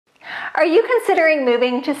Are you considering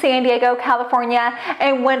moving to San Diego, California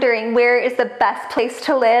and wondering where is the best place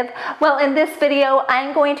to live? Well, in this video,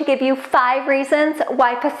 I'm going to give you 5 reasons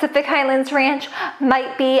why Pacific Highlands Ranch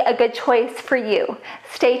might be a good choice for you.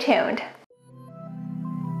 Stay tuned.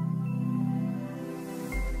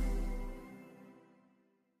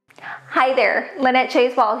 Hi there, Lynette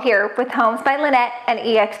Jayswal here with Homes by Lynette and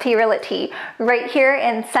eXp Realty right here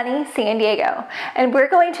in sunny San Diego. And we're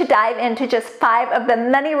going to dive into just 5 of the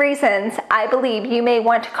many reasons I believe you may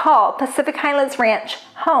want to call Pacific Highlands Ranch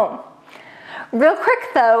home. Real quick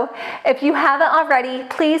though, if you haven't already,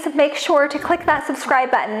 please make sure to click that subscribe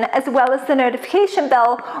button as well as the notification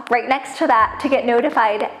bell right next to that to get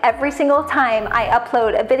notified every single time I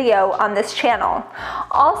upload a video on this channel.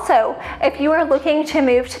 Also, if you are looking to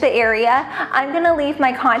move to the area, I'm going to leave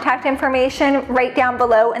my contact information right down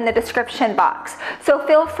below in the description box. So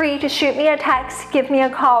feel free to shoot me a text, give me a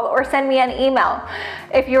call, or send me an email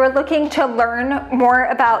if you're looking to learn more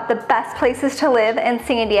about the best places to live in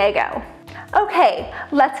San Diego. Okay,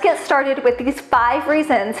 let's get started with these 5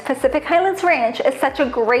 reasons Pacific Highlands Ranch is such a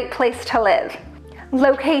great place to live.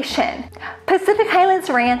 Location. Pacific Highlands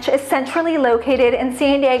Ranch is centrally located in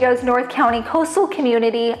San Diego's North County coastal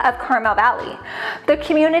community of Carmel Valley. The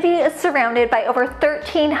community is surrounded by over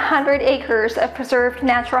 1,300 acres of preserved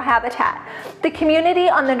natural habitat. The community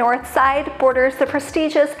on the north side borders the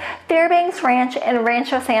prestigious Fairbanks Ranch and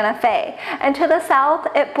Rancho Santa Fe, and to the south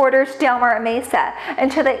it borders Del Mar Mesa, and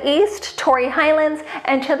to the east Torrey Highlands,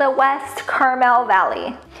 and to the west Carmel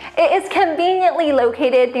Valley. It is conveniently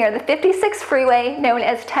located near the 56 freeway known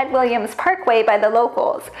as Ted Williams Parkway by the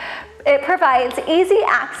locals. It provides easy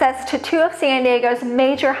access to 2 of San Diego's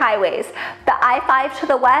major highways, the I-5 to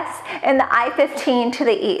the west and the I-15 to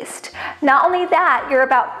the east. Not only that, you're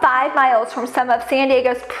about 5 miles from some of San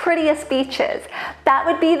Diego's prettiest beaches. That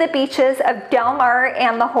would be the beaches of Del Mar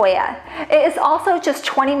and La Jolla. It is also just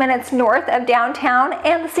 20 minutes north of downtown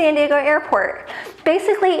and the San Diego airport.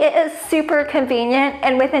 Basically, it is super convenient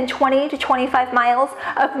and within 20 to 25 miles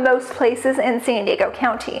of most places in San Diego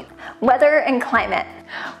County. Weather and climate.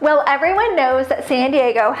 Well, everyone knows that San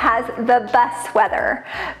Diego has the best weather.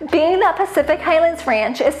 Being that Pacific Highlands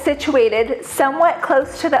Ranch is situated somewhat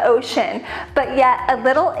close to the ocean, but yet a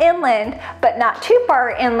little inland, but not too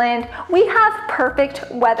far inland, we have perfect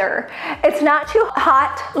weather. It's not too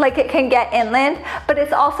hot like it can get inland, but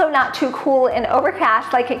it's also not too cool and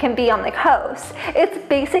overcast like it can be on the coast. It's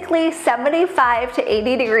basically 75 to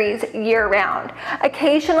 80 degrees year-round.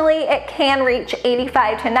 Occasionally, it can reach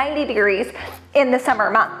 85 to 90 degrees in the summer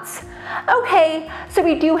months. Okay, so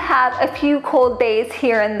we do have a few cold days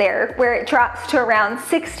here and there where it drops to around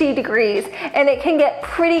 60 degrees, and it can get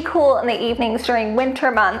pretty cool in the evenings during winter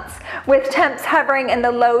months, with temps hovering in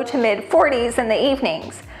the low to mid 40s in the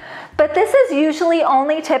evenings. But this is usually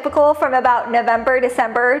only typical from about November,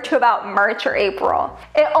 December to about March or April.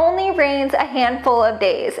 It only rains a handful of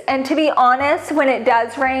days, and to be honest, when it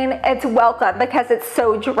does rain, it's welcome because it's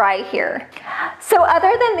so dry here. So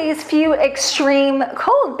other than these few extreme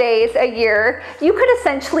cold days a year, you could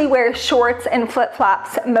essentially wear shorts and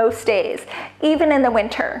flip-flops most days, even in the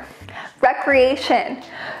winter. Recreation.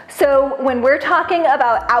 So when we're talking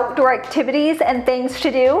about outdoor activities and things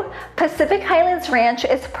to do, Pacific Highlands Ranch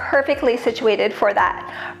is perfectly situated for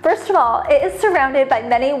that. First of all, it is surrounded by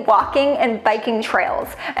many walking and biking trails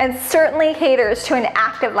and certainly caters to an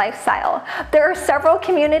active lifestyle. There are several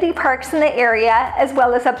community parks in the area as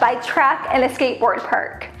well as a bike track and a skateboard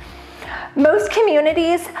park. Most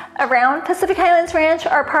communities around Pacific Highlands Ranch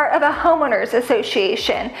are part of a homeowners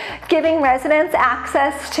association, giving residents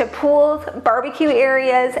access to pools, barbecue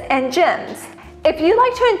areas, and gyms. If you'd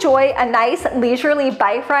like to enjoy a nice leisurely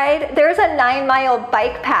bike ride, there's a 9-mile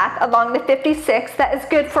bike path along the 56 that is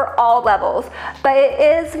good for all levels, but it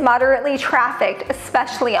is moderately trafficked,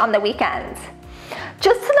 especially on the weekends.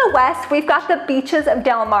 Just to the west, we've got the beaches of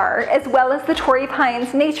Del Mar, as well as the Torrey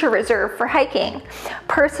Pines Nature Reserve for hiking.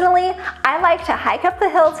 Personally, I like to hike up the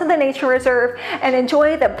hill to the nature reserve and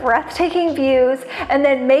enjoy the breathtaking views, and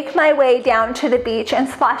then make my way down to the beach and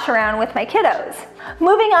splash around with my kiddos.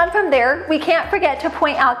 Moving on from there, we can't forget to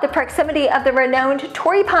point out the proximity of the renowned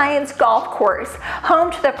Torrey Pines Golf Course,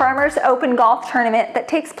 home to the Farmers Open Golf Tournament that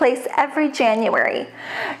takes place every January.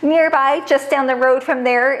 Nearby, just down the road from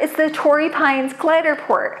there, is the Torrey Pines Glider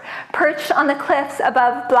Port, perched on the cliffs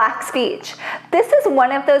above Black's Beach. This is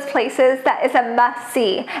one of those places that is a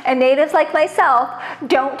must-see, and natives like myself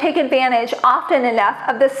don't take advantage often enough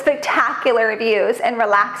of the spectacular views and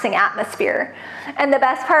relaxing atmosphere. And the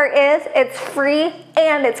best part is, it's free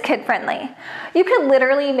and it's kid-friendly. You could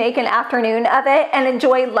literally make an afternoon of it and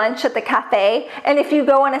enjoy lunch at the cafe, and if you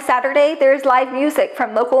go on a Saturday, there's live music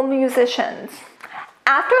from local musicians.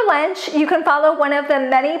 After lunch, you can follow one of the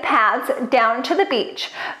many paths down to the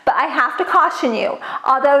beach, but I have to caution you,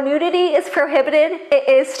 although nudity is prohibited, it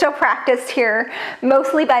is still practiced here,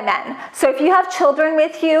 mostly by men. So if you have children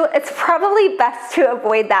with you, it's probably best to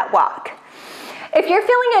avoid that walk. If you're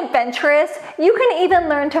feeling adventurous, you can even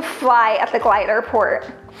learn to fly at the glider port.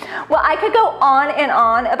 Well, I could go on and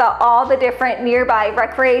on about all the different nearby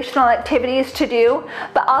recreational activities to do,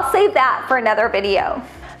 but I'll save that for another video.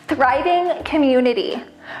 Thriving community.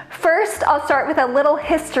 First, I'll start with a little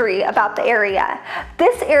history about the area.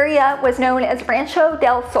 This area was known as Rancho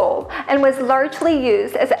del Sol and was largely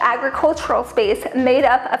used as an agricultural space made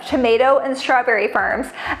up of tomato and strawberry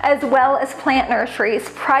farms, as well as plant nurseries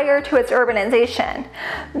prior to its urbanization.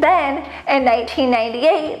 Then, in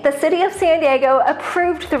 1998, the city of San Diego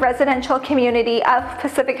approved the residential community of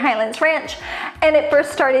Pacific Highlands Ranch, and it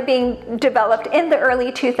first started being developed in the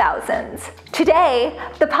early 2000s. Today,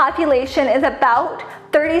 the population is about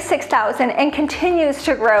 36,000 and continues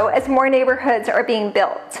to grow as more neighborhoods are being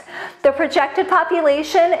built. The projected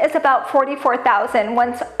population is about 44,000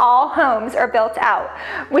 once all homes are built out,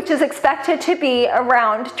 which is expected to be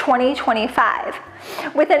around 2025.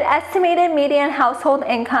 With an estimated median household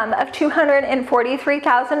income of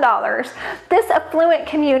 $243,000, this affluent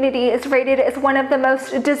community is rated as one of the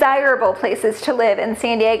most desirable places to live in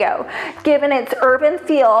San Diego, given its urban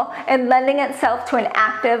feel and lending itself to an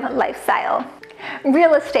active lifestyle.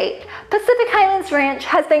 Real estate. Pacific Highlands Ranch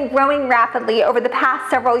has been growing rapidly over the past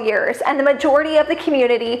several years, and the majority of the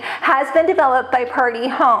community has been developed by party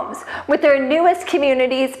homes, with their newest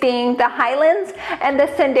communities being the Highlands and the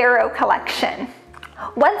Sendero Collection.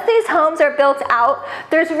 Once these homes are built out,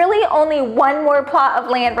 there's really only one more plot of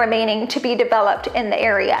land remaining to be developed in the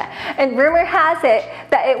area, and rumor has it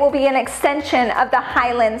that it will be an extension of the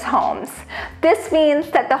Highlands homes. This means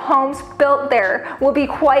that the homes built there will be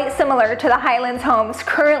quite similar to the Highlands homes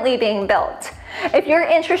currently being built. If you're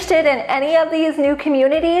interested in any of these new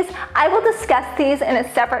communities, I will discuss these in a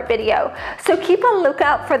separate video, so keep a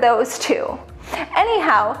lookout for those too.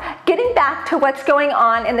 Anyhow, getting back to what's going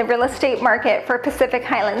on in the real estate market for Pacific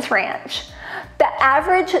Highlands Ranch. The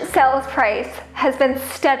average sales price has been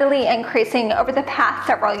steadily increasing over the past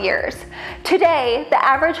several years. Today, the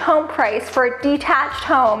average home price for a detached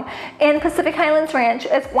home in Pacific Highlands Ranch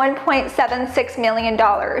is $1.76 million and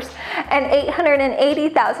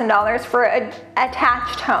 $880,000 for an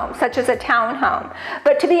attached home, such as a townhome.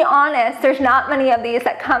 But to be honest, there's not many of these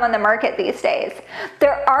that come on the market these days.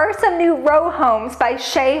 There are some new row homes by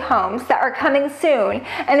Shea Homes that are coming soon,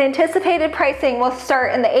 and anticipated pricing will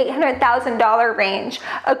start in the $800,000 range,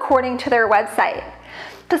 according to their website.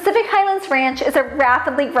 Pacific Highlands Ranch is a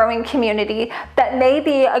rapidly growing community that may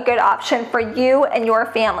be a good option for you and your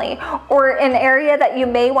family, or an area that you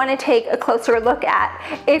may want to take a closer look at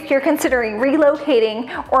if you're considering relocating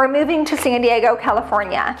or moving to San Diego,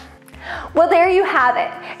 California. Well, there you have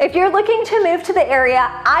it. If you're looking to move to the area,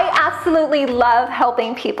 I absolutely love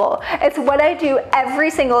helping people. It's what I do every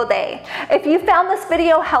single day. If you found this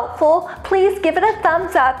video helpful, please give it a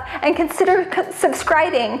thumbs up and consider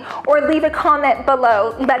subscribing, or leave a comment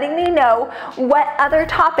below letting me know what other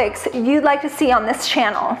topics you'd like to see on this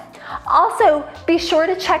channel. Also, be sure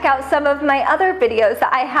to check out some of my other videos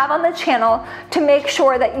that I have on the channel to make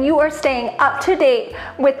sure that you are staying up to date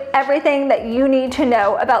with everything that you need to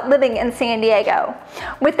know about living in San Diego.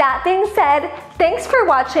 With that being said, thanks for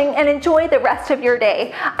watching and enjoy the rest of your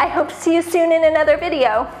day. I hope to see you soon in another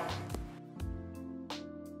video.